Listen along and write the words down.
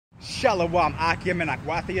Shalawam Akim and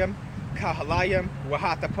Akwathium, Kahalayim,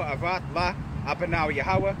 Wahata Pa'avat, La, Abanaw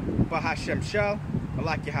Yahweh, Bahashem Shal,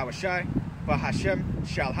 Malak Yahweh Shai, Bahashem,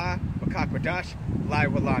 Shalha, Bakakwadash, Lai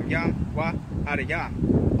Walam Yam, Wa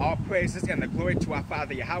Ariyam. All praises and the glory to our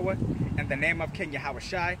Father Yahweh, in the name of King Yahweh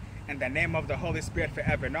Shai, in the name of the Holy Spirit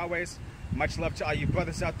forever and always. Much love to all you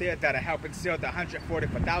brothers out there that are helping seal the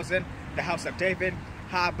 144,000, the house of David,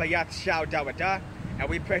 Ha Bayat Shao Dawada, and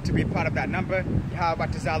we pray to be part of that number, Yahweh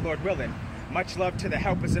is our Lord willing. Much love to the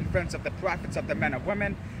helpers and friends of the prophets of the men and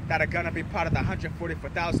women that are going to be part of the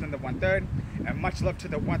 144,000 and the 1/3, and much love to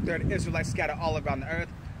the 1/3 Israelites scattered all around the earth,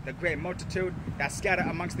 the great multitude that scatter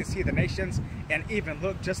amongst these heathen nations, and even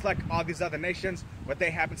look just like all these other nations, what they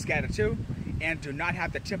haven't scattered to, and do not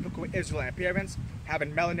have the typical Israelite appearance,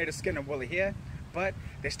 having melanated skin and woolly hair, but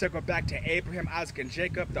they still go back to Abraham, Isaac, and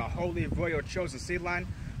Jacob, the holy, royal, chosen seed line,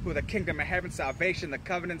 who the kingdom of heaven, salvation, the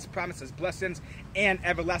covenants, promises, blessings, and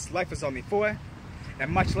everlasting life is only for. And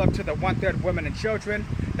much love to the 1/3 women and children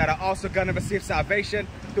that are also going to receive salvation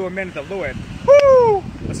through a man of the Lord. Woo!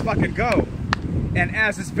 Let's fucking go. And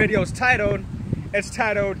as this video is titled, it's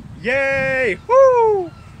titled, Yay! Woo!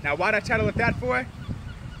 Now, why did I title it that for?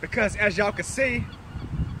 Because as y'all can see,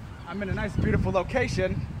 I'm in a nice, beautiful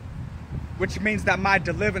location, which means that my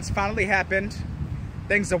deliverance finally happened.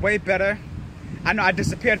 Things are way better. I know I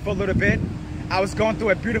disappeared for a little bit. I was going through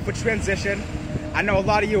a beautiful transition. I know a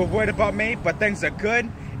lot of you are worried about me, but things are good,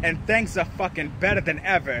 and things are fucking better than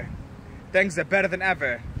ever. Things are better than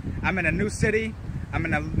ever. I'm in a new city. I'm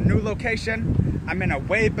in a new location. I'm in a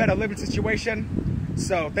way better living situation.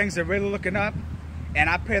 So things are really looking up. And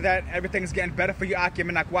I pray that everything's getting better for you, Akim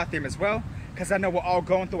and Akwathim as well, because I know we're all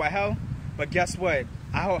going through a hell. But guess what?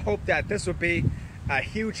 I hope that this will be a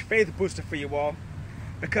huge faith booster for you all.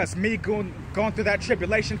 Because me going through that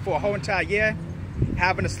tribulation for a whole entire year,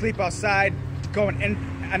 having to sleep outside, going in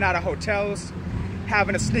and out of hotels,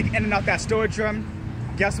 having to sneak in and out that storage room,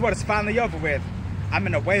 guess what? It's finally over with. I'm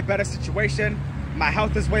in a way better situation. My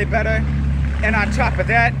health is way better. And on top of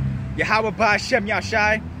that, Yahweh Ba'Shem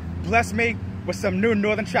Yashai bless me with some new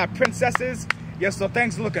Northern Tribe princesses. Yes, so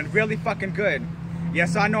things are looking really fucking good.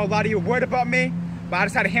 Yes, I know a lot of you are worried about me, but I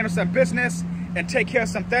just had to handle some business and take care of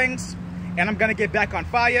some things. And I'm gonna get back on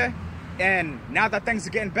fire. And now that things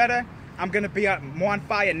are getting better, I'm gonna be more on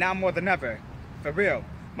fire now more than ever. For real.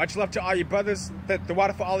 Much love to all you brothers. The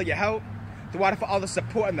water for all of your help. The water for all the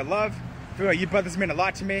support and the love. For real, you brothers mean a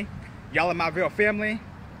lot to me. Y'all are my real family.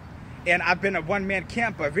 And I've been a one-man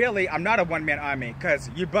camp, but really, I'm not a one-man army. Because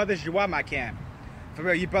you brothers, you are my camp. For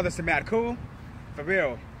real, you brothers are mad cool. For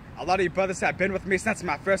real. A lot of you brothers have been with me since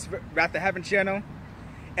my first Wrath of Heaven channel.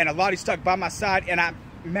 And a lot of you stuck by my side. And I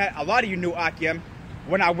met a lot of you new Akim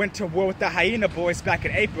when I went to war with the Hyena Boys back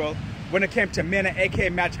in April when it came to Mana, aka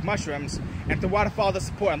Magic Mushrooms. And through water for all the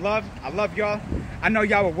support and love, I love y'all. I know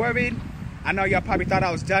y'all were worried. I know y'all probably thought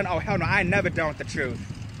I was done. Oh, hell no, I ain't never done with the truth.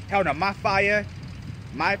 Hell no, my fire,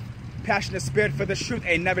 my passionate spirit for the truth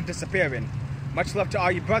ain't never disappearing. Much love to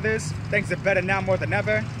all you brothers. Things are better now more than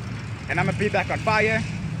ever. And I'm gonna be back on fire.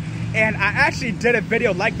 And I actually did a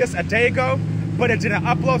video like this a day ago, but it didn't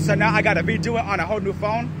upload, so now I gotta redo it on a whole new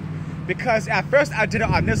phone. Because at first I did it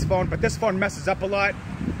on this phone, but this phone messes up a lot.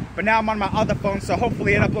 But now I'm on my other phone, so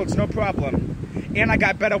hopefully it uploads no problem. And I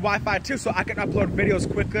got better Wi-Fi too, so I can upload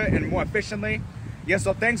videos quicker and more efficiently. Yeah,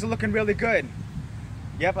 so things are looking really good.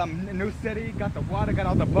 Yep, I'm in a new city, got the water, got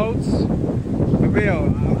all the boats. For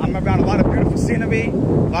real, I'm around a lot of beautiful scenery, a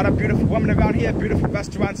lot of beautiful women around here, beautiful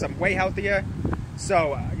restaurants, I'm way healthier.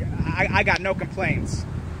 So I got no complaints.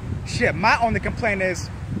 Shit, my only complaint is,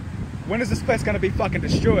 when is this place gonna be fucking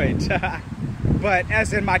destroyed? But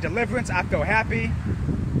as in my deliverance, I feel happy.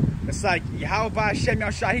 It's like, Yahweh Ba'Shem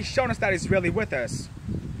Yashai, he's shown us that he's really with us.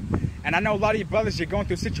 And I know a lot of you brothers, you're going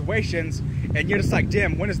through situations, and you're just like,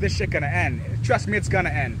 damn, when is this shit gonna end? Trust me, it's gonna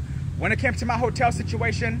end. When it came to my hotel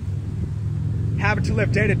situation, having to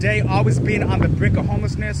live day to day, always being on the brink of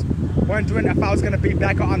homelessness, wondering if I was gonna be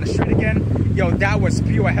back on the street again, yo, that was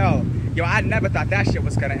pure hell. Yo, I never thought that shit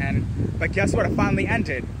was gonna end. But guess what? It finally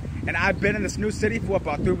ended. And I've been in this new city for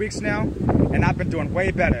about 3 weeks now, and I've been doing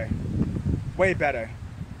way better. Way better.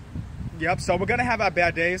 Yep, so we're gonna have our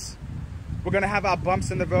bad days. We're gonna have our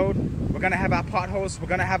bumps in the road. We're gonna have our potholes. We're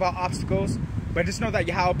gonna have our obstacles. But just know that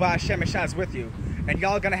Yahweh Ba'Shem Yashai is with you. And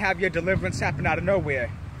y'all are gonna have your deliverance happen out of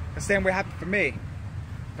nowhere. The same way it happened for me.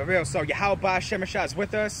 For real, so Yahweh Ba'Shem Yashai is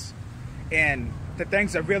with us. And the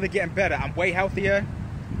things are really getting better. I'm way healthier.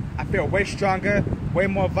 I feel way stronger, way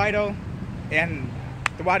more vital. And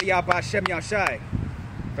the Wadi Ba'Shem Yashai.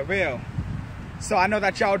 For real. So I know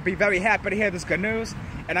that y'all would be very happy to hear this good news.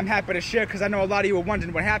 And I'm happy to share because I know a lot of you were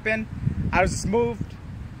wondering what happened. I was just moved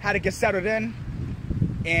how to get settled in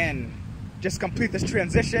and just complete this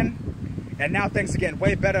transition. And now things are getting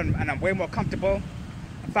way better and I'm way more comfortable.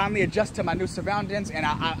 I finally adjust to my new surroundings and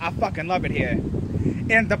I fucking love it here.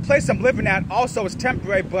 And the place I'm living at also is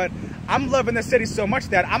temporary, but I'm loving the city so much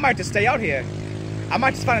that I might just stay out here. I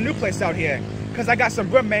might just find a new place out here. Because I got some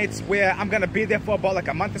roommates where I'm going to be there for about like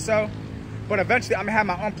a month or so. But eventually I'm going to have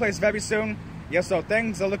my own place very soon. Yeah, so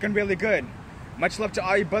things are looking really good. Much love to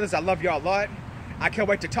all you brothers. I love y'all a lot. I can't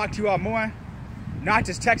wait to talk to you all more. Not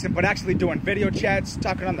just texting, but actually doing video chats,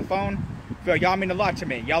 talking on the phone. Feel y'all mean a lot to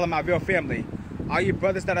me. Y'all are my real family. All you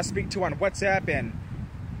brothers that I speak to on WhatsApp and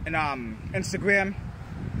Instagram,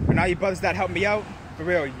 and all you brothers that help me out, for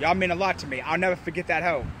real, y'all mean a lot to me. I'll never forget that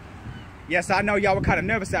help. Yes, I know y'all were kind of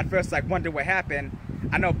nervous at first, like wondering what happened.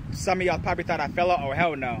 I know some of y'all probably thought I fell out. Oh,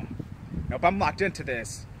 hell no. Nope, I'm locked into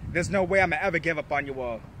this. There's no way I'm going to ever give up on you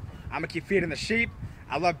all. I'm going to keep feeding the sheep.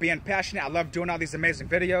 I love being passionate. I love doing all these amazing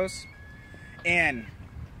videos. And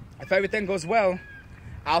if everything goes well,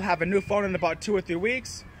 I'll have a new phone in about 2 or 3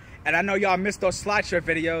 weeks. And I know y'all missed those slideshow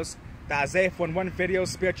videos, the Isaiah 41 videos,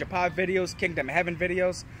 Spiritual Power videos, Kingdom Heaven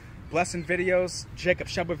videos, Blessing videos, Jacob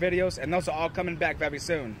Shubber videos, and those are all coming back very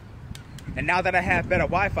soon. And now that I have better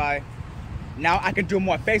Wi-Fi, now I can do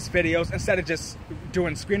more face videos instead of just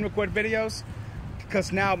doing screen record videos,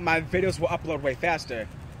 because now my videos will upload way faster.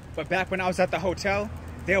 But back when I was at the hotel,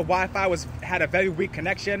 their Wi-Fi had a very weak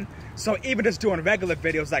connection, so even just doing regular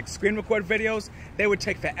videos like screen record videos, they would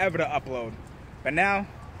take forever to upload. But now,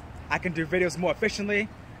 I can do videos more efficiently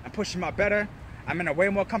and push them out better. I'm in a way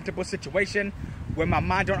more comfortable situation where my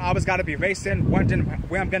mind don't always gotta be racing, wondering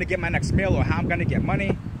where I'm gonna get my next meal or how I'm gonna get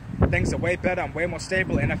money. Things are way better, I'm way more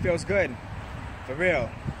stable, and it feels good. For real.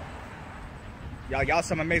 Y'all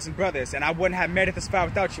some amazing brothers, and I wouldn't have made it this far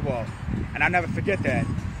without you all. And I'll never forget that.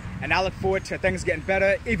 And I look forward to things getting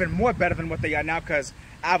better, even more better than what they are now, because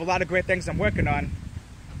I have a lot of great things I'm working on.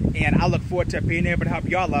 And I look forward to being able to help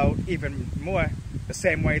y'all out even more the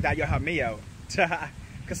same way that y'all help me out.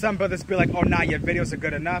 Because some brothers be like, oh nah, your videos are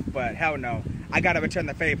good enough, but hell no. I gotta return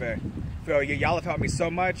the favor. Y'all have helped me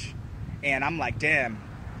so much, and I'm like, damn.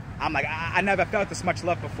 I'm like, I never felt this much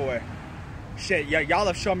love before. Shit, y'all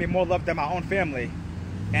have shown me more love than my own family.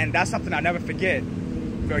 And that's something I'll never forget.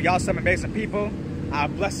 Y'all some amazing people. Our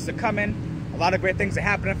blessings are coming. A lot of great things are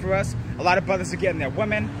happening for us. A lot of brothers are getting their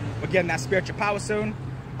women. We're getting that spiritual power soon.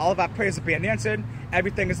 All of our prayers are being answered.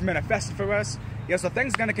 Everything is manifested for us. Yeah, so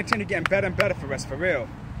things are going to continue getting better and better for us, for real.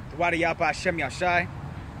 Yaaaaaaaaaaaayyyyyyy.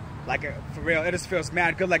 Like, for real, it just feels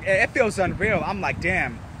mad good. Like, it feels unreal. I'm like,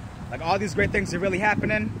 damn. Like, all these great things are really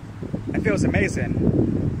happening. It feels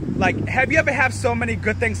amazing. Like, have you ever had so many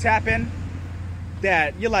good things happen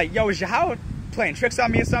that you're like, yo, is Yahweh playing tricks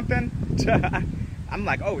on me or something? I'm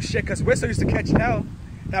like, oh shit, because we're so used to catching hell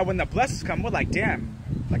that when the blessings come, we're like, damn,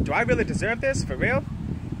 like, do I really deserve this, for real?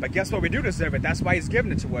 But guess what, we do deserve it. That's why he's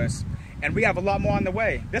giving it to us. And we have a lot more on the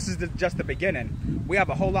way. This is just the beginning. We have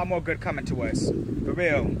a whole lot more good coming to us, for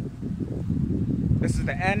real. This is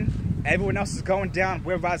the end. Everyone else is going down,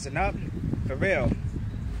 we're rising up, for real.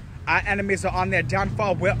 Our enemies are on their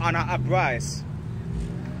downfall, we're on our uprise.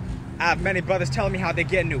 I have many brothers telling me how they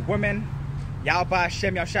get new women. Yahweh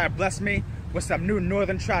Shem Yahshua bless me with some new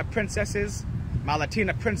Northern Tribe princesses, my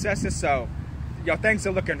Latina princesses, so, yo, things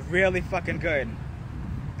are looking really fucking good.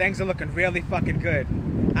 Things are looking really fucking good.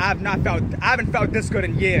 I haven't felt this good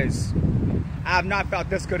in years. I have not felt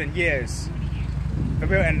this good in years. For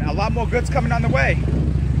real, and a lot more good's coming on the way.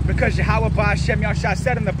 Because Yahweh Shem Yahshua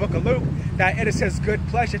said in the book of Luke that it is his good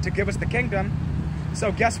pleasure to give us the kingdom.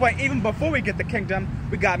 So guess what? Even before we get the kingdom,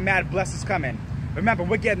 we got mad blessings coming. Remember,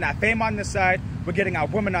 we're getting that fame on this side, we're getting our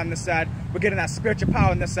women on this side, we're getting that spiritual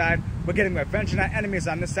power on this side, we're getting revenge on our enemies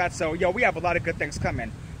on this side, so yo, we have a lot of good things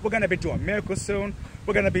coming. We're going to be doing miracles soon,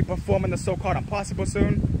 we're going to be performing the so-called impossible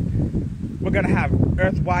soon, we're going to have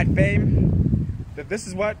earth-wide fame. This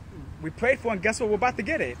is what we prayed for, and guess what, we're about to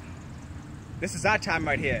get it. This is our time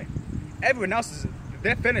right here. Everyone else,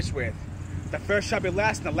 they're finished with. The first shall be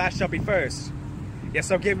last, and the last shall be first. Yeah,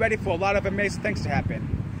 so get ready for a lot of amazing things to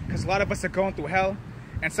happen. Because a lot of us are going through hell,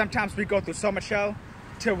 and sometimes we go through so much hell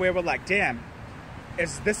till where we're like, damn,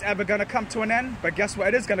 is this ever going to come to an end? But guess what?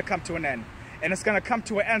 It is going to come to an end. And it's going to come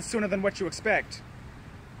to an end sooner than what you expect.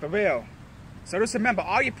 For real. So just remember,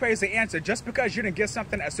 all your prayers are answered. Just because you didn't get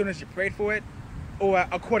something as soon as you prayed for it, or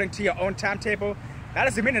according to your own timetable, that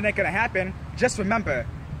doesn't mean it ain't going to happen. Just remember,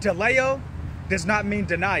 delay does not mean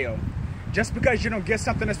denial. Just because you don't get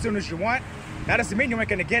something as soon as you want, that doesn't mean you ain't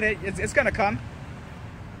going to get it. It's going to come.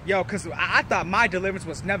 Yo, because I thought my deliverance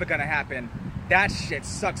was never going to happen. That shit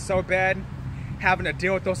sucks so bad. Having to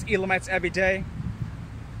deal with those Elamites every day.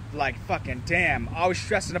 like fucking damn, always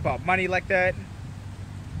stressing about money like that,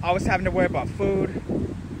 always having to worry about food,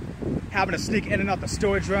 having to sneak in and out the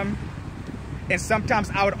storage room, and sometimes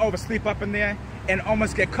I would oversleep up in there and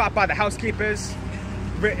almost get caught by the housekeepers,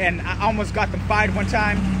 and I almost got them fired one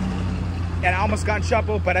time, and I almost got in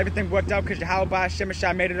trouble, but everything worked out because Yahweh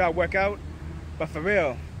Shemashai made it all work out. But for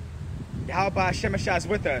real, Yahweh Shemashai is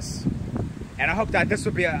with us, and I hope that this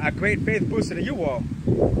will be a great faith booster to you all.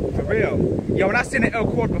 For real. Yo, when I seen an ill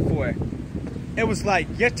quote before, it was like,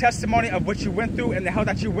 your testimony of what you went through and the hell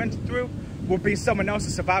that you went through will be someone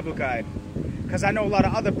else's survival guide. Because I know a lot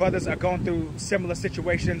of other brothers are going through similar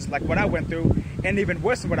situations like what I went through, and even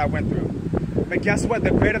worse than what I went through. But guess what?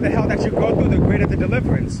 The greater the hell that you go through, the greater the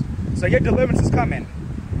deliverance. So your deliverance is coming.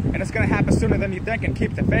 And it's going to happen sooner than you think, and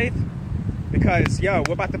keep the faith. Because, yo,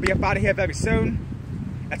 we're about to be up out of here very soon.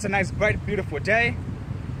 It's a nice, bright, beautiful day.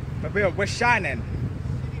 But we're shining.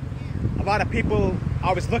 A lot of people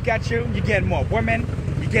always look at you. You're getting more women.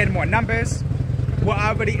 You're getting more numbers. We're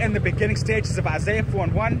already in the beginning stages of Isaiah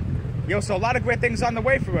 4:1. Yo, so a lot of great things on the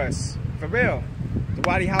way for us. For real.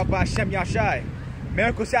 Dawadi Halba Shem Yashai.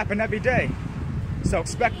 Miracles happen every day. So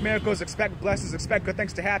expect miracles, expect blessings, expect good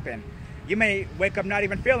things to happen. You may wake up not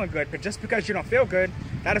even feeling good, but just because you don't feel good,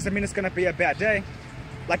 that doesn't mean it's going to be a bad day.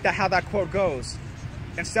 Like that, how that quote goes.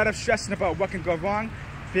 Instead of stressing about what can go wrong,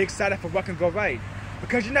 be excited for what can go right.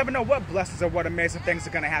 Because you never know what blessings or what amazing things are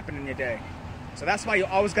going to happen in your day. So that's why you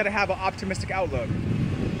always got to have an optimistic outlook.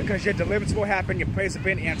 Because your deliverance will happen, your prayers are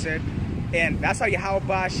being answered, and that's how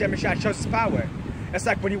Yahweh Shemashai shows his power. It's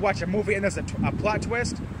like when you watch a movie and there's a plot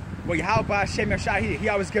twist. Well, Yahweh Shemashai, he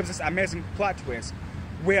always gives us an amazing plot twist.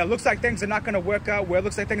 Where it looks like things are not going to work out, where it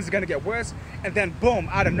looks like things are going to get worse, and then boom,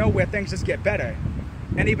 out of nowhere, things just get better.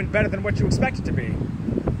 And even better than what you expect it to be.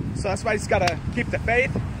 So that's why you just got to keep the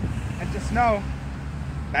faith, and just know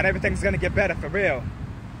that everything's going to get better for real.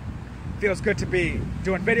 Feels good to be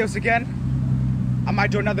doing videos again. I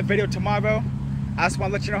might do another video tomorrow. I just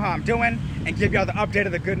want to let you know how I'm doing and give y'all the update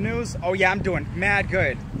of the good news. Oh yeah, I'm doing mad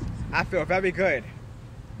good. I feel very good.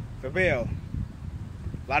 For real.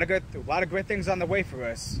 A lot of great things on the way for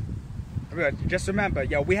us. For real. Just remember,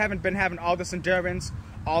 yo, we haven't been having all this endurance,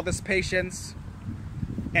 all this patience,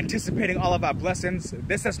 anticipating all of our blessings.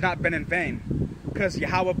 This has not been in vain. Because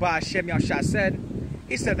Yahweh Ba'Shem Yahshua said,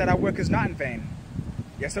 he said that our work is not in vain.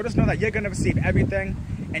 Yeah, so just know that you're going to receive everything,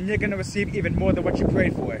 and you're going to receive even more than what you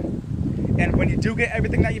prayed for. And when you do get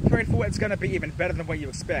everything that you prayed for, it's going to be even better than what you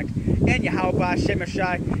expect. And Yahweh Ba'Shem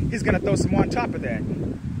Yahshua, he's going to throw some more on top of that.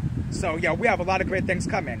 So, yeah, we have a lot of great things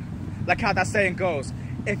coming. Like how that saying goes,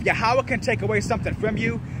 if Yahweh can take away something from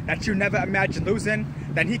you that you never imagined losing,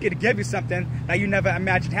 then he could give you something that you never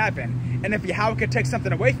imagined having. And if Yahweh can take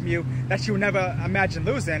something away from you that you never imagined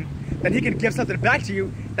losing, then he can give something back to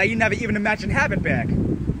you that you never even imagined having back.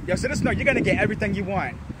 Yo, so just know you're going to get everything you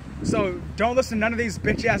want. So don't listen to none of these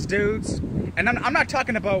bitch-ass dudes. And I'm not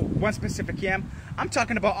talking about one specific camp. I'm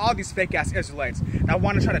talking about all these fake-ass Israelites that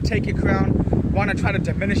want to try to take your crown, want to try to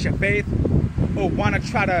diminish your faith, or want to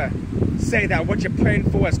try to say that what you're praying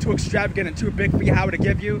for is too extravagant and too big for Yahweh to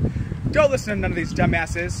give you. Don't listen to none of these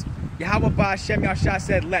dumbasses. Yahweh Ba'Shem Yahshua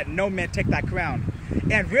said, let no man take that crown.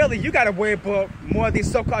 And really, you got to worry about more of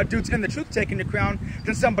these so-called dudes in the truth taking the crown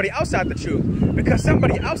than somebody outside the truth. Because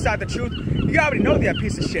somebody outside the truth, you already know they're a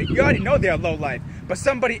piece of shit. You already know they're low life. But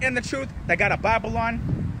somebody in the truth that got a Bible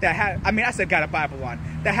on, that got a Bible on,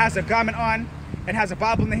 that has a garment on and has a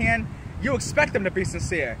Bible in the hand, you expect them to be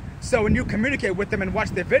sincere. So when you communicate with them and watch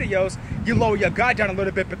their videos, you lower your guard down a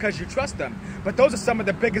little bit because you trust them. But those are some of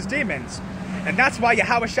the biggest demons. And that's why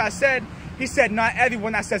Yahweh Shah said, he said, not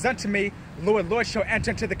everyone that says unto me, Lord, Lord, shall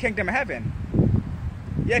enter into the kingdom of heaven.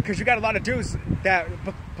 Yeah, because you got a lot of dudes that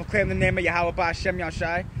proclaim the name of Yahweh Ba'Shem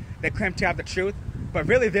Yahshai. They claim to have the truth, but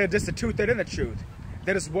really they're just the truth, they're in the truth.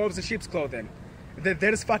 They're just wolves in sheep's clothing. They're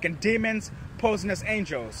just fucking demons posing as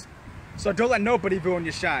angels. So don't let nobody ruin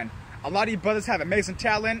your shine. A lot of you brothers have amazing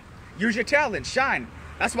talent. Use your talent, shine.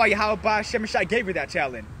 That's why Yahweh Ba'Shem Yahshai gave you that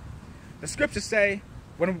talent. The scriptures say,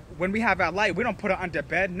 when we have our light, we don't put it under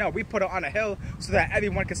bed. No, we put it on a hill so that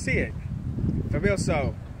everyone can see it. For real,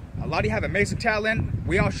 so a lot of you have amazing talent.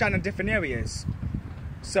 We all shine in different areas.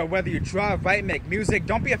 So whether you draw, write, make music,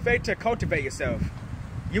 don't be afraid to cultivate yourself.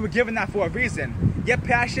 You were given that for a reason. Your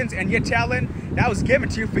passions and your talent, that was given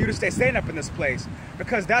to you for you to stay sane up in this place.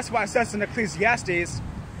 Because that's why it says in Ecclesiastes,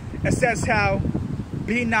 it says how,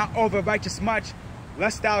 be not over righteous much,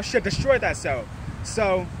 lest thou should destroy thyself.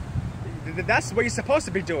 So that's what you're supposed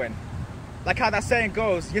to be doing. Like how that saying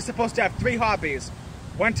goes, you're supposed to have 3 hobbies.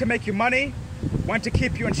 One to make you money, one to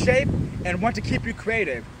keep you in shape, and one to keep you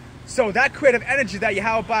creative. So that creative energy that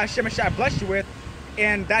Yahweh Ba'Shem Yahshua blessed you with,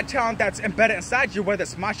 And that talent that's embedded inside you, whether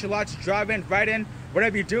it's martial arts, driving, writing,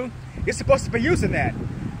 whatever you do, you're supposed to be using that.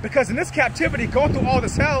 Because in this captivity, going through all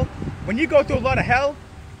this hell, when you go through a lot of hell,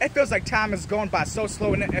 it feels like time is going by so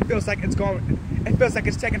slow, and it feels like it's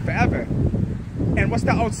taking forever. And what's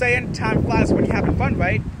that old saying? Time flies when you're having fun,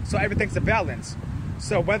 right? So everything's a balance.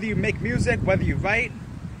 So whether you make music, whether you write,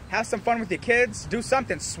 have some fun with your kids, do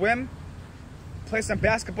something, swim, play some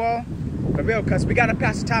basketball, for real, because we gotta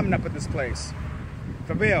pass the time up at this place.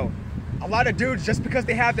 For real. A lot of dudes, just because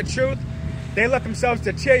they have the truth, they let themselves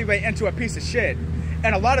deteriorate into a piece of shit.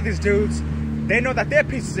 And a lot of these dudes, they know that they're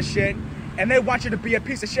pieces of shit, and they want you to be a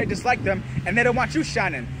piece of shit just like them, and they don't want you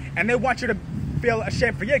shining, and they want you to feel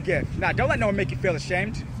ashamed for your gift. Now, don't let no one make you feel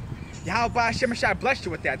ashamed. Yaaaaaaaaaaaaaayyyyyyy, Shemashai blessed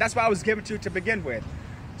you with that. That's why I was given to you to begin with.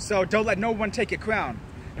 So don't let no one take your crown.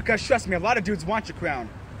 Because trust me, a lot of dudes want your crown.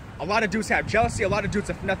 A lot of dudes have jealousy. A lot of dudes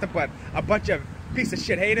have nothing but a bunch of piece of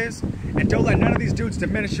shit haters. And don't let none of these dudes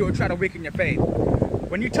diminish you or try to weaken your faith.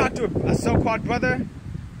 When you talk to a so-called brother,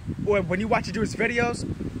 or when you watch a dude's videos,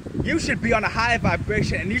 you should be on a higher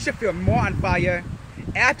vibration, and you should feel more on fire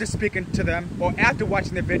after speaking to them or after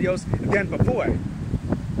watching their videos than before.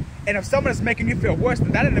 And if someone is making you feel worse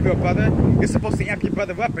than that in a real brother, you're supposed to amp your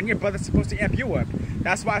brother up, and your brother's supposed to amp you up.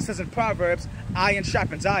 That's why it says in Proverbs, iron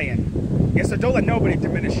sharpens iron. Yeah, so don't let nobody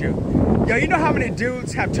diminish you. Yo, you know how many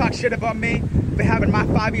dudes have talked shit about me for having my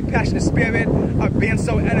fiery, passionate spirit, of being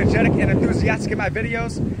so energetic and enthusiastic in my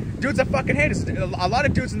videos? Dudes are fucking haters. A lot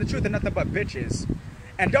of dudes in the truth are nothing but bitches.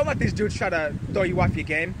 And don't let these dudes try to throw you off your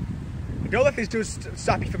game. Don't let these dudes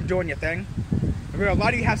stop you from doing your thing. For real, a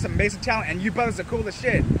lot of you have some amazing talent, and you brothers are cool as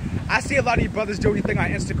shit. I see a lot of you brothers doing your thing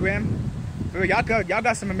on Instagram. For real, y'all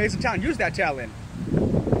got some amazing talent. Use that talent.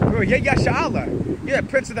 For real, yeah, Sha'Allah. You're a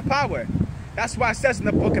prince of the power. That's why it says in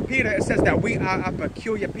the book of Peter, it says that we are a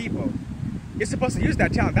peculiar people. You're supposed to use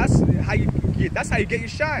that talent. That's how you get your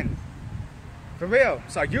shine. For real.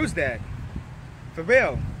 So use that. For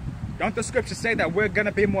real. Don't the scriptures say that we're going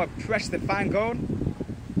to be more precious than fine gold?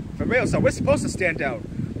 For real. So we're supposed to stand out.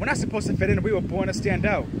 We're not supposed to fit in. We were born to stand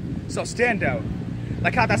out. So stand out.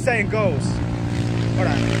 Like how that saying goes. Hold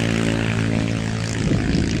on.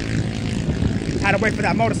 Had to wait for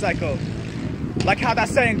that motorcycle. Like how that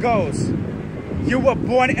saying goes. You were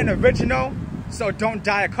born an original, so don't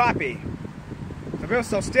die a copy. For real,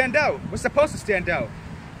 so stand out. We're supposed to stand out.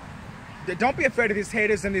 Don't be afraid of these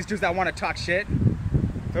haters and these dudes that want to talk shit.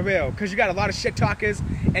 For real, because you got a lot of shit talkers,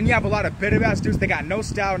 and you have a lot of bitter ass dudes that got no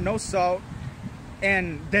style, no soul,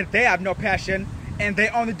 and they have no passion, and they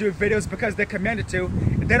only do videos because they're commanded to.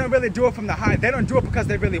 They don't really do it from the heart. They don't do it because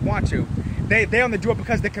they really want to. They only do it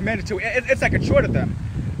because they're commanded to. It's like a chore to them.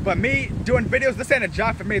 But me doing videos, this ain't a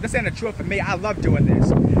job for me. This ain't a chore for me. I love doing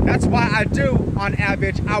this. That's why I do, on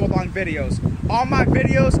average, hour-long videos. All my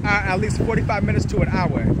videos are at least 45 minutes to an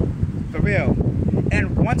hour. For real.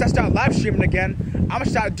 And once I start live streaming again, I'm gonna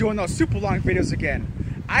start doing those super long videos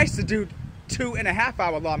again. I used to do 2.5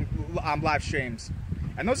 hour long live streams,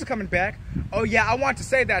 and those are coming back. Oh yeah, I want to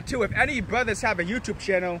say that too. If any brothers have a YouTube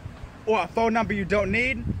channel or a phone number you don't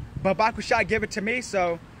need, Babakushai give it to me,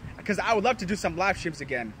 so because I would love to do some live streams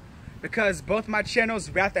again. Because both my channels,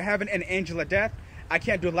 Wrath of Heaven and Angel of Death, I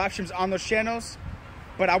can't do live streams on those channels,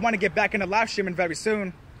 but I want to get back into live streaming very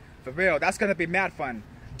soon. For real, that's gonna be mad fun.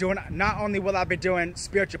 Not only will I be doing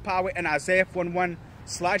Spiritual Power and Isaiah 4:1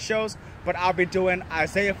 slideshows, but I'll be doing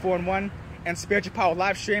Isaiah 4:1 and Spiritual Power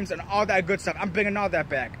live streams and all that good stuff. I'm bringing all that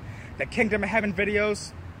back. The Kingdom of Heaven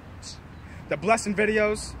videos, the Blessing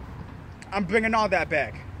videos, I'm bringing all that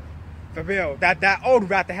back. For real, that old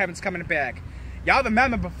Wrath of Heaven's coming back. Y'all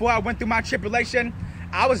remember before I went through my tribulation,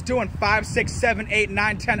 I was doing 5, 6, 7, 8,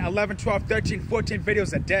 9, 10, 11, 12, 13, 14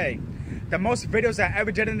 videos a day. The most videos I ever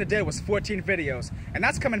did in a day was 14 videos. And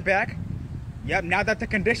that's coming back. Yep, now that the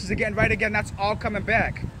conditions are getting right again, that's all coming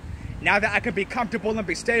back. Now that I can be comfortable and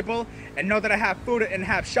be stable and know that I have food and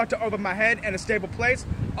have shelter over my head and a stable place,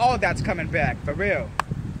 all that's coming back, for real.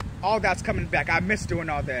 All that's coming back. I miss doing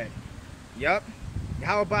all that. Yep.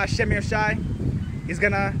 How about Shemir Shai? He's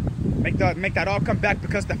gonna make that all come back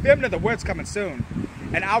because the filming of the word's coming soon.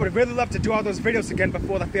 And I would really love to do all those videos again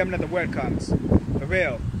before the filming of the word comes. For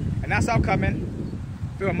real. And that's all coming.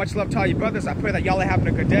 Feel much love to all you brothers. I pray that y'all are having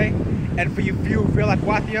a good day. And for you few real like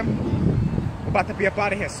Wathium, we're about to be up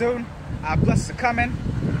out of here soon. Blessings are coming.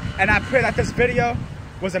 And I pray that this video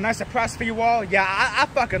was a nice surprise for you all. Yeah, I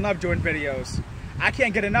fucking love doing videos. I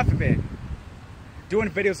can't get enough of it.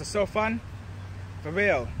 Doing videos is so fun. For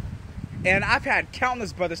real. And I've had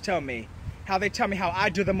countless brothers tell me how I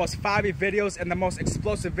do the most fiery videos and the most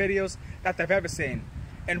explosive videos that they've ever seen.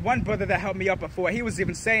 And one brother that helped me out before, he was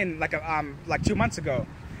even saying like 2 months ago,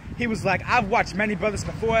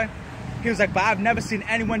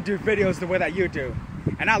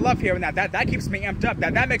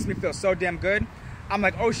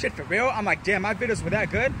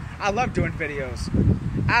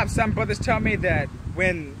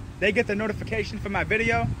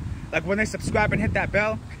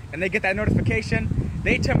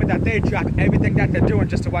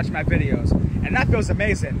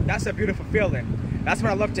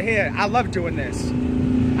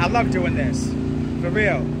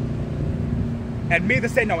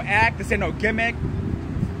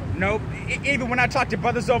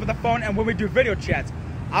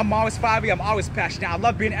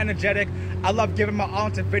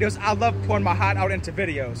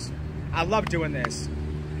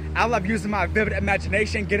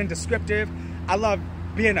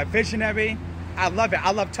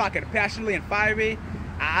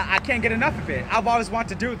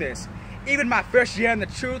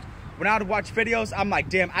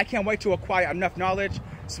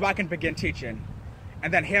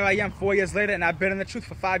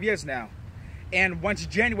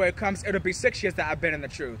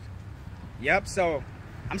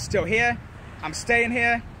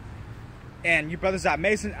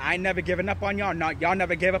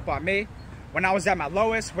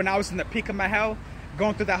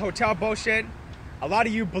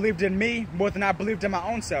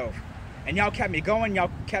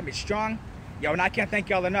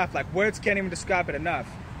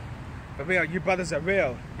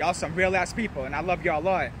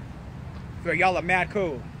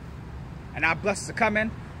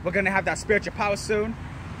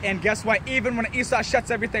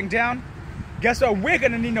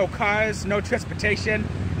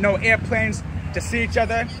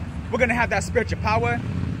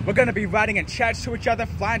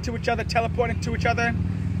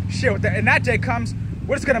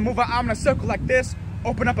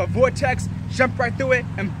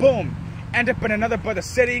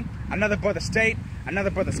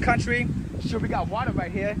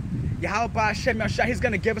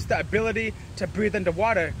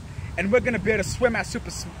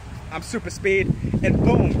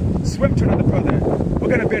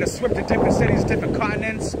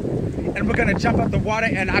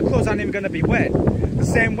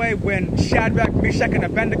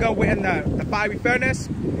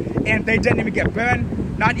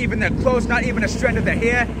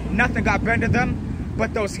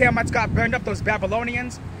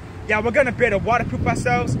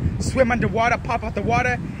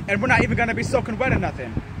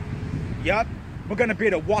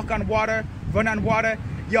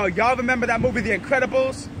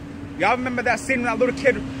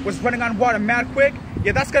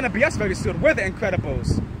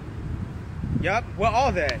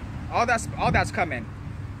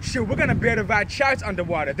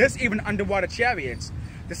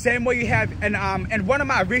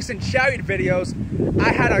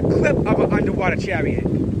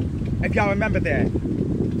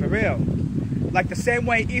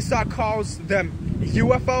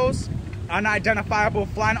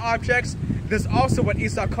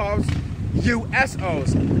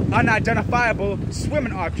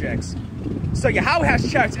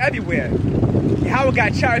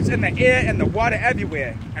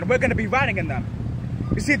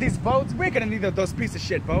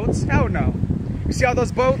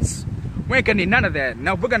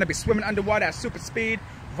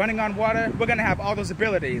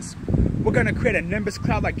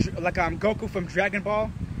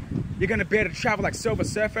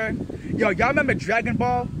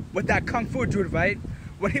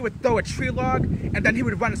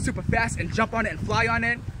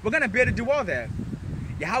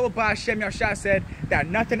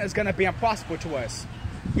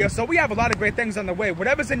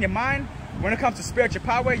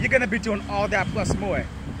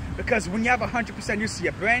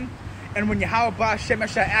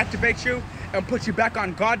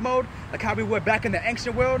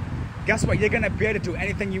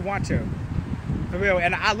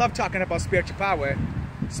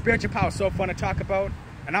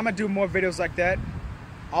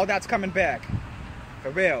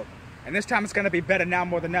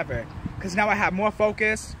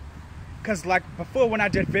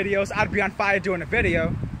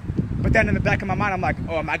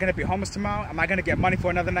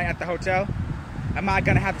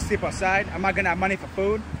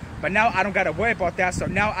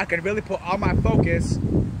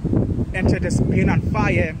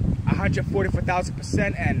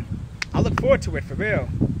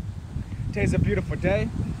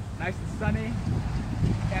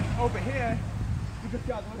 can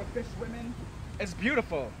see all the little fish swimming. It's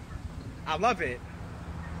beautiful. I love it.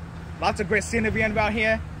 Lots of great scenery around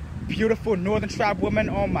here. Beautiful northern tribe women.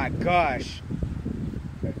 Oh my gosh.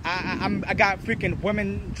 I got freaking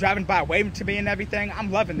women driving by waving to me and everything.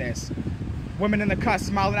 I'm loving this. Women in the car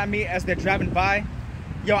smiling at me as they're driving by.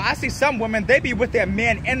 Yo, I see some women, they be with their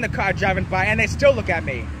men in the car driving by and they still look at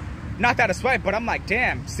me. Not that it's right, but I'm like,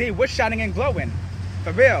 damn, see, we're shining and glowing.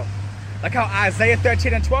 For real. Like how Isaiah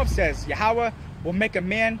 13:12 says, Yahweh will make a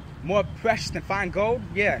man more precious than fine gold.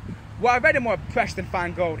 Yeah, we're already more precious than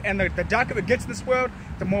fine gold. And the darker it gets in this world,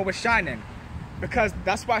 the more we're shining. Because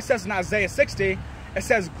that's why it says in Isaiah 60, it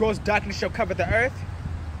says, gross darkness shall cover the earth.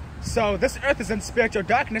 So this earth is in spiritual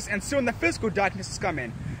darkness, and soon the physical darkness is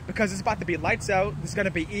coming. Because it's about to be lights out, there's going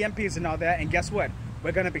to be EMPs and all that, and guess what?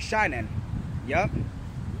 We're going to be shining. Yup.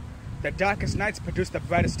 The darkest nights produce the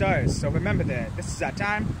brightest stars. So remember that. This is our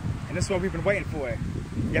time, and this is what we've been waiting for.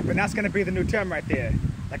 Yep, and that's going to be the new term right there.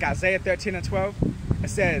 Like Isaiah 13:12, it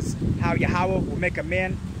says how Yahweh will make a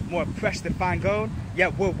man more precious than fine gold. Yeah,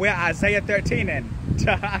 we're Isaiah 13 in.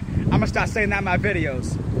 I'm going to start saying that in my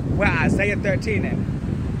videos. We're Isaiah 13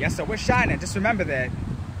 in. Yeah, so we're shining. Just remember that.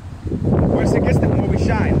 The worse it gets, the more we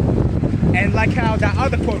shine. And like how that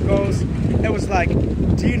other quote goes, it was like,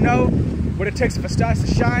 do you know what it takes for stars to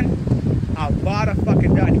shine? A lot of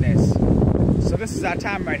fucking darkness. So this is our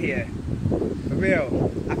time right here. For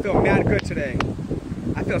real. I feel mad good today.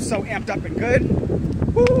 I feel so amped up and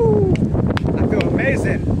good. Woo! I feel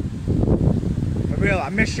amazing. For real, I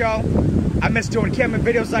miss y'all. I miss doing camera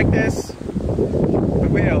videos like this. For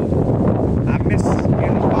real. I miss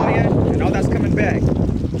getting the fire and all that's coming back.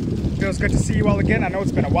 Feels good to see you all again. I know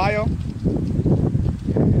it's been a while.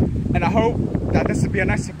 And I hope that this will be a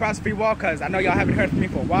nice surprise for you all, because I know y'all haven't heard from me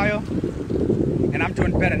for a while. And I'm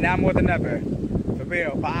doing better now more than ever. For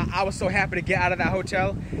real. But I was so happy to get out of that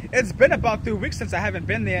hotel. It's been about 3 weeks since I haven't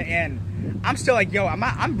been there, and I'm still like, yo,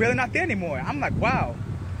 I'm really not there anymore. I'm like, wow.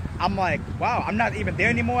 I'm not even there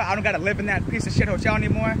anymore. I don't gotta live in that piece of shit hotel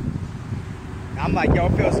anymore. I'm like, yo,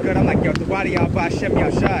 it feels good. I'm like, yo, Tawadi y'all by Shem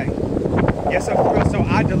y'all shy. Yes, so for real, so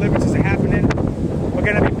our deliverances are happening. We're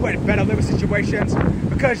gonna be put in better living situations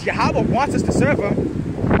because Yahweh wants us to serve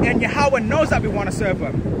him, and Yahweh knows that we want to serve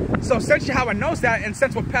him. So since Yahweh knows that, and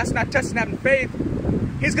since we're passing our tests and having faith,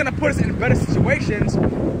 he's gonna put us in better situations.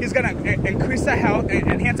 He's gonna increase our health,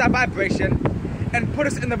 enhance our vibration, and put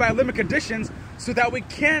us in the right living conditions so that we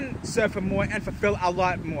can serve him more and fulfill a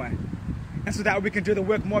lot more. And so that we can do the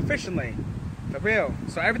work more efficiently. For real.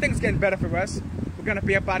 So everything's getting better for us. We're gonna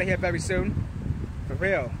be up out of here very soon. For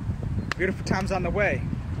real. Beautiful times on the way.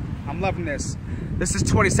 I'm loving this. This is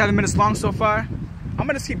 27 minutes long so far. I'm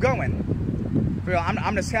gonna just keep going. For real,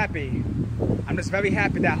 I'm just happy. I'm just very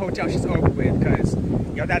happy that hotel shit's over with, because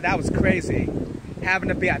yo, that was crazy. Having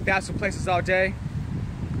to be at thousand places all day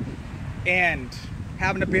and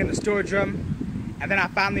having to be in the storage room, and then I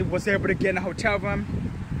finally was able to get in a hotel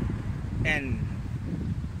room, and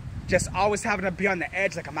just always having to be on the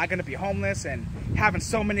edge, like, am I gonna be homeless, and having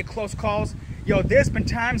so many close calls. Yo, there's been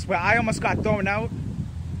times where I almost got thrown out,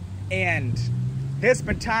 and there's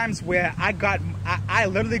been times where I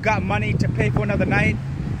literally got money to pay for another night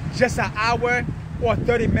just an hour or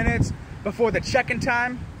 30 minutes before the check-in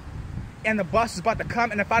time, and the bus was about to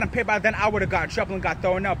come, and if I didn't pay by then, I would have got in trouble and got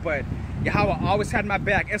thrown out. But Yahweh always had my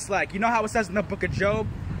back. It's like, you know how it says in the book of Job,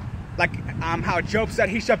 like how Job said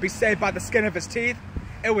he shall be saved by the skin of his teeth?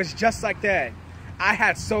 It was just like that. I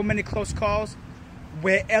had so many close calls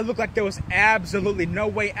where it looked like there was absolutely no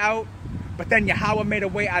way out, but then Yahweh made a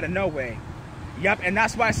way out of no way. Yep, and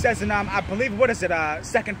that's why it says in, I believe, what is it,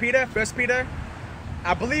 2 Peter, 1 Peter?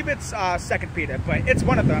 I believe it's 2 Peter, but it's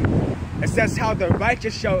one of them. It says how the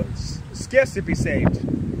righteous shall scarcely be saved.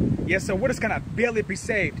 Yeah, so we're just gonna barely be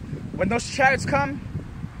saved. When those chariots come,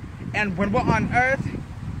 and when we're on Earth,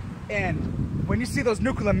 and when you see those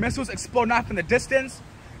nuclear missiles exploding off in the distance,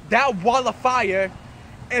 that wall of fire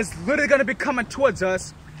is literally gonna be coming towards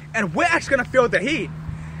us, and we're actually gonna feel the heat.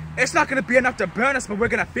 It's not gonna be enough to burn us, but we're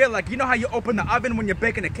gonna feel like, you know how you open the oven when you're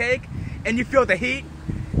baking a cake, and you feel the heat?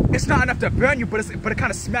 It's not enough to burn you, but it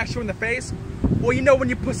kind of smacks you in the face. Or you know when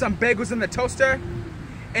you put some bagels in the toaster,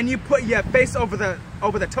 and you put your face over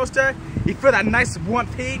the toaster, you feel that nice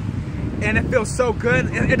warmth heat, and it feels so good.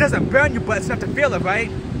 It doesn't burn you, but it's enough to feel it,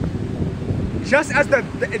 right? Just as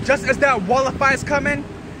that wall of fire is coming,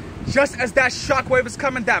 just as that shockwave is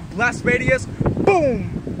coming, that blast radius,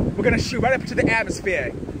 boom, we're gonna shoot right up into the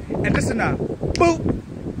atmosphere. And just enough,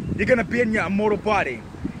 boop, you're gonna be in your immortal body.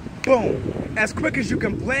 Boom. As quick as you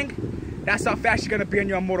can blink, that's how fast you're gonna be in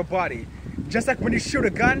your immortal body. Just like when you shoot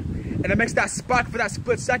a gun, and it makes that spark for that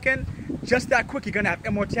split second, just that quick, you're gonna have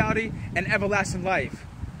immortality and everlasting life.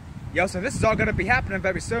 Yo, so this is all gonna be happening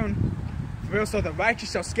very soon. For real, so the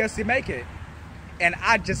righteous shall scarcely make it. And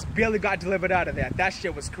I just barely got delivered out of that. That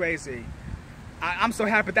shit was crazy. I'm so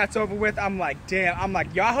happy that's over with. I'm like, damn. I'm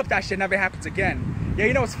like, yo, I hope that shit never happens again. Yeah,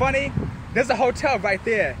 you know what's funny? There's a hotel right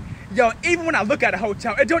there. Yo, even when I look at a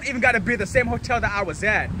hotel, it don't even gotta be the same hotel that I was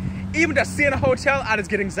at. Even just seeing a hotel, I just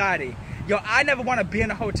get anxiety. Yo, I never wanna be in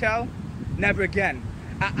a hotel. Never again.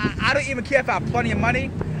 I don't even care if I have plenty of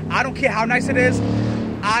money. I don't care how nice it is.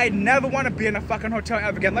 I never wanna be in a fucking hotel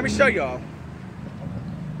ever again. Let me show y'all.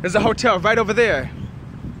 There's a hotel right over there.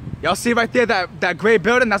 Y'all see right there, that gray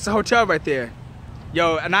building? That's a hotel right there.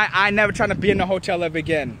 Yo, and I never trying to be in a hotel ever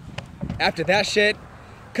again. After that shit.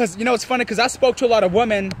 Cause you know it's funny, cause I spoke to a lot of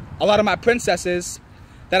women, a lot of my princesses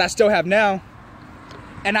that I still have now.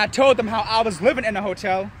 And I told them how I was living in a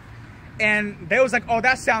hotel. And they was like, oh,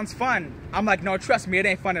 that sounds fun. I'm like, no, trust me, it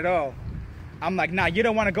ain't fun at all. I'm like, nah, you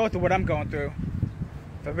don't want to go through what I'm going through.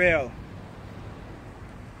 For real.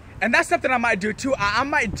 And that's something I might do too. I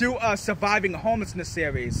might do a surviving homelessness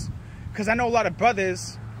series. Because I know a lot of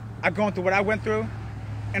brothers are going through what I went through.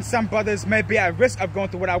 And some brothers may be at risk of going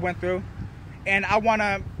through what I went through. And I want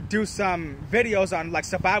to do some videos on like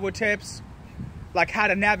survival tips. Like how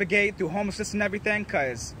to navigate through homelessness and everything.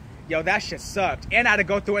 Because, yo, that shit sucked. And I had to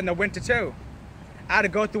go through it in the winter too. I had to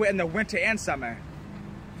go through it in the winter and summer.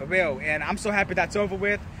 For real. And I'm so happy that's over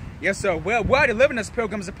with. Yes, sir. We're already living as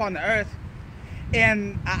pilgrims upon the earth.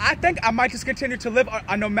 And I think I might just continue to live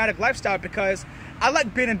a nomadic lifestyle because I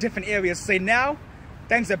like being in different areas. Say now,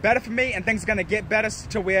 things are better for me and things are going to get better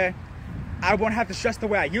to where I won't have to stress the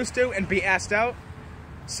way I used to and be asked out.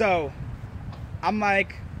 So I'm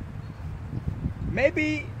like,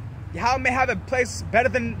 maybe I may have a place better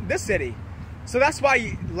than this city. So that's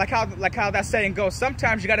why, like how that saying goes,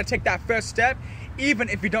 sometimes you got to take that first step, even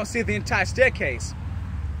if you don't see the entire staircase.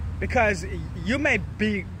 Because you may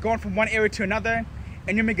be going from one area to another,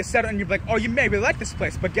 and you may get settled, and you're like, oh, you may really like this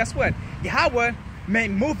place. But guess what? Yahweh may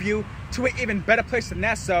move you to an even better place than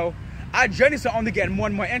that. So our journeys are only getting more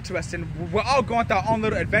and more interesting. We're all going through our own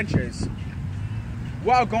little adventures.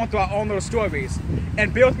 We're all going through our own little stories.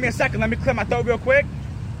 And bear with me a second. Let me clear my throat real quick.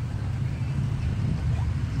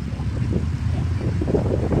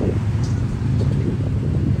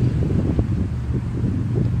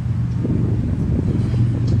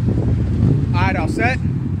 All set?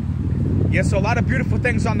 Yeah, so a lot of beautiful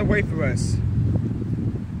things on the way for us.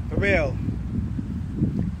 For real.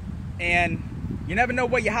 And you never know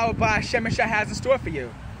what Yahweh Shemeshah has in store for you.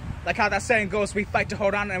 Like how that saying goes, we fight to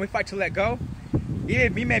hold on and we fight to let go. You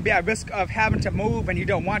may be at risk of having to move and you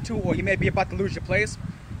don't want to, or you may be about to lose your place.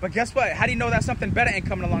 But guess what? How do you know that something better ain't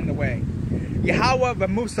coming along the way? Yahweh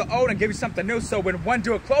removes the old and gives you something new, so when one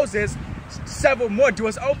door closes, several more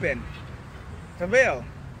doors open. For real.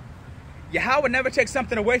 Yahweh never takes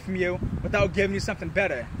something away from you without giving you something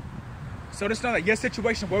better. So just know that your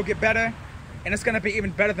situation will get better, and it's going to be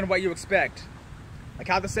even better than what you expect. Like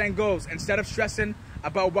how the saying goes, instead of stressing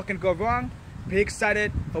about what can go wrong, be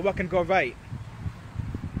excited for what can go right.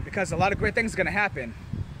 Because a lot of great things are going to happen.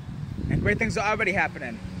 And great things are already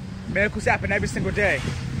happening. Miracles happen every single day.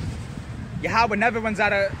 Yahweh never runs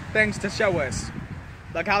out of things to show us.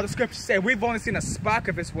 Like how the scriptures say, we've only seen a spark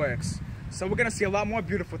of his works. So we're going to see a lot more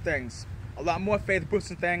beautiful things. A lot more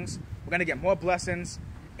faith-boosting things. We're going to get more blessings.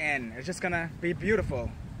 And it's just going to be beautiful.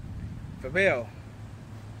 For real.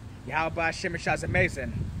 Yahweh Shemeshah is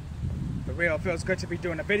amazing. For real, it feels good to be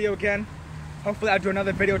doing a video again. Hopefully I'll do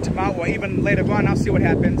another video tomorrow or even later on. I'll see what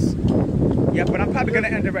happens. Yeah, but I'm probably going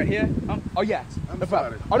to end it right here. Oh, yeah. No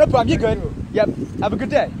problem. Oh, no problem. You're good. Yep. Have a good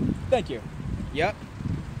day. Thank you. Yep.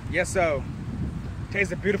 Yeah, so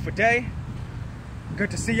today's a beautiful day.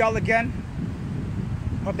 Good to see y'all again.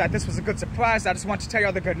 Hope that this was a good surprise. I just want to tell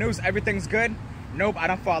y'all the good news. Everything's good. Nope, I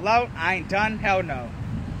don't fall out. I ain't done. Hell no.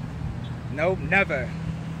 Nope, never.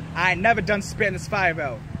 I ain't never done spitting this fire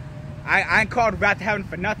out. I ain't called wrath to heaven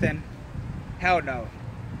for nothing. Hell no.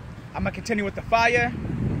 I'm going to continue with the fire.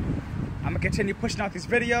 I'm going to continue pushing out these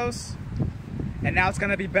videos. And now it's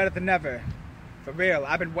going to be better than ever. For real.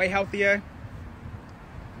 I've been way healthier.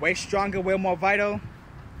 Way stronger. Way more vital.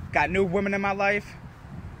 Got new women in my life.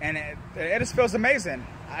 And it just feels amazing.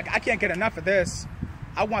 I can't get enough of this.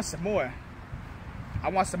 I want some more. I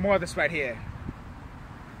want some more of this right here.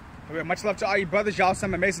 For real. Much love to all you brothers. Y'all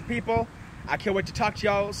some amazing people. I can't wait to talk to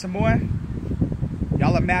y'all some more.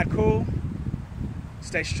 Y'all are mad cool.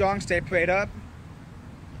 Stay strong. Stay prayed up.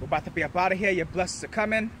 We're about to be up out of here. Your blessings are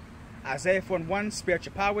coming. Isaiah 4:1,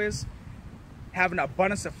 spiritual powers. Having an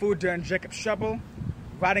abundance of food during Jacob's trouble.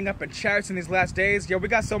 Riding up in chariots in these last days. Yo, we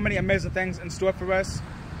got so many amazing things in store for us.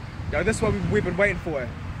 Yo, this is what we've been waiting for.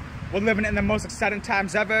 We're living in the most exciting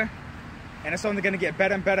times ever, and it's only gonna get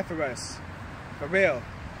better and better for us. For real.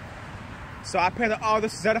 So I pray that all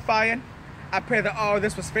this is edifying. I pray that all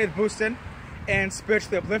this was faith boosting and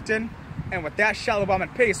spiritually uplifting. And with that, shalom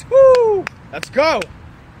and peace. Woo! Let's go!